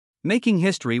Making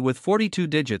history with 42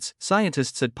 digits,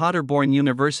 scientists at Paderborn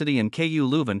University and KU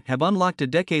Leuven have unlocked a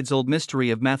decades-old mystery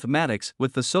of mathematics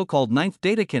with the so-called ninth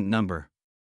Dedekind number.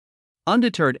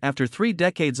 Undeterred after 3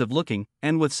 decades of looking,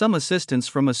 and with some assistance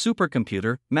from a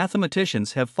supercomputer,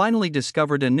 mathematicians have finally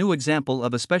discovered a new example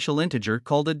of a special integer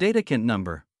called a Dedekind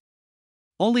number.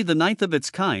 Only the ninth of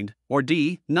its kind, or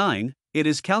D9, it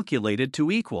is calculated to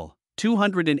equal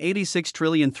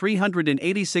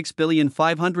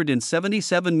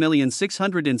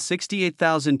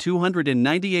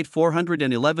 286,386,577,668,298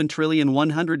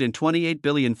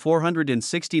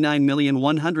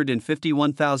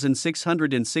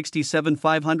 428,128,469,151,667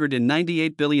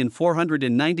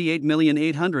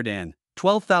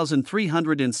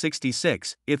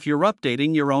 568,498,812,366 if you're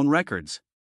updating your own records.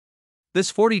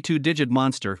 This 42-digit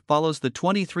monster follows the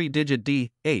 23-digit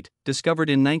D8,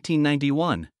 discovered in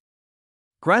 1991.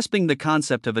 Grasping the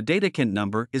concept of a Dedekind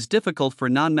number is difficult for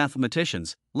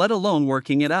non-mathematicians, let alone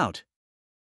working it out.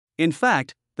 In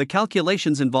fact, the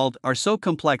calculations involved are so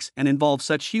complex and involve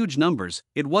such huge numbers,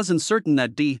 it wasn't certain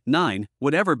that D9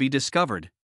 would ever be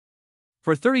discovered.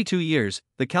 For 32 years,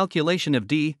 the calculation of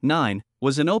D9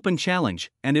 was an open challenge,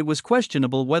 and it was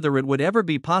questionable whether it would ever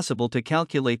be possible to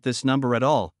calculate this number at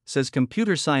all, says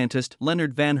computer scientist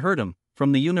Leonard van Hertem,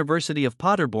 from the University of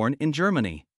Paderborn in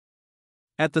Germany.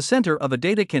 At the center of a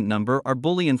Dedekind number are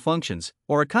Boolean functions,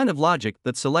 or a kind of logic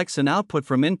that selects an output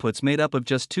from inputs made up of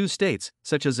just two states,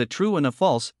 such as a true and a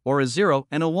false, or a 0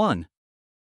 and a 1.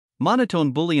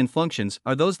 Monotone Boolean functions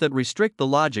are those that restrict the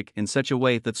logic in such a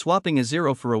way that swapping a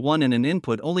 0 for a 1 in an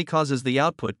input only causes the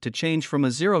output to change from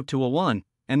a 0 to a 1,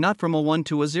 and not from a 1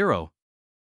 to a 0.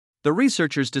 The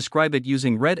researchers describe it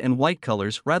using red and white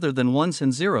colors rather than ones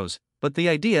and zeros, but the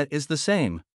idea is the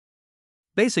same.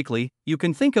 Basically, you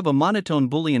can think of a monotone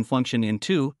Boolean function in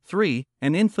 2, 3,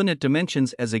 and infinite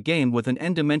dimensions as a game with an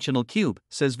n-dimensional cube,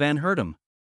 says Van Hertem.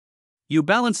 You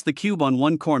balance the cube on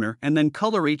one corner and then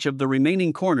color each of the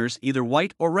remaining corners either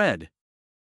white or red.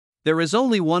 There is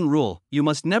only one rule: you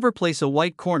must never place a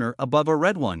white corner above a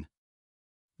red one.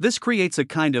 This creates a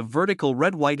kind of vertical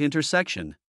red-white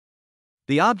intersection.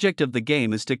 The object of the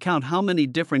game is to count how many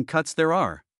different cuts there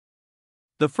are.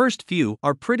 The first few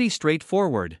are pretty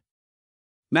straightforward.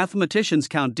 Mathematicians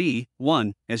count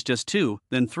D1 as just 2,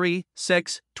 then 3,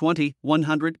 6, 20,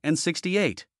 100, and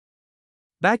 68.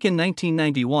 Back in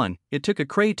 1991, it took a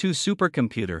Cray 2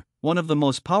 supercomputer, one of the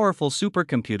most powerful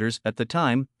supercomputers at the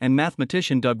time, and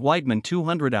mathematician Doug Weidman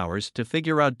 200 hours to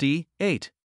figure out D8.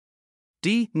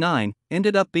 D9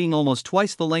 ended up being almost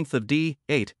twice the length of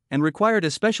D8 and required a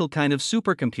special kind of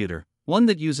supercomputer, one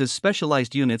that uses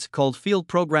specialized units called field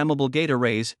programmable gate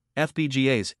arrays,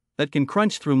 FPGAs, that can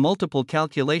crunch through multiple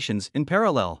calculations in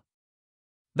parallel.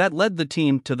 That led the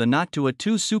team to the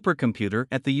Knock-to-a-2 supercomputer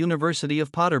at the University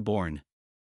of Paderborn.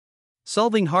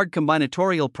 Solving hard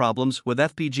combinatorial problems with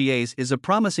FPGAs is a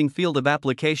promising field of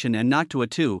application, and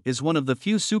Knock-to-a-2 is one of the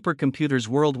few supercomputers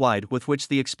worldwide with which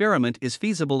the experiment is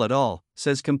feasible at all,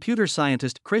 says computer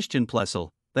scientist Christian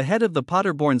Plessel, the head of the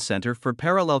Paderborn Center for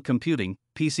Parallel Computing,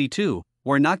 PC2,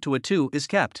 where Knock-to-a-2 is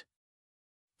kept.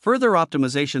 Further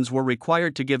optimizations were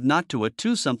required to give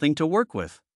Knock-to-a-2 something to work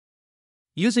with.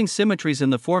 Using symmetries in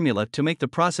the formula to make the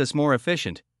process more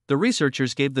efficient, the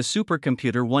researchers gave the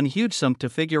supercomputer one huge sum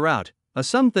to figure out, a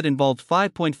sum that involved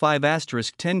 5.5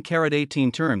 *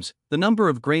 10^18 terms. The number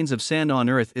of grains of sand on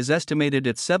Earth is estimated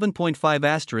at 7.5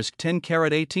 *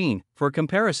 10^18, for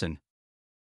comparison.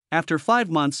 After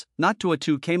 5 months,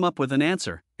 Knock-to-a-2 came up with an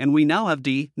answer, and we now have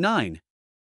D9.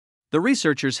 The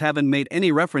researchers haven't made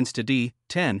any reference to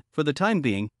D10 for the time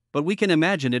being, but we can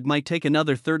imagine it might take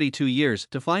another 32 years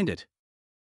to find it.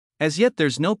 As yet,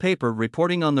 there's no paper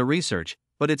reporting on the research,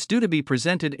 but it's due to be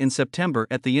presented in September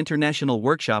at the International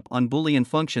Workshop on Boolean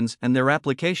Functions and Their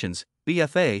Applications,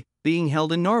 BFA, being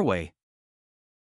held in Norway.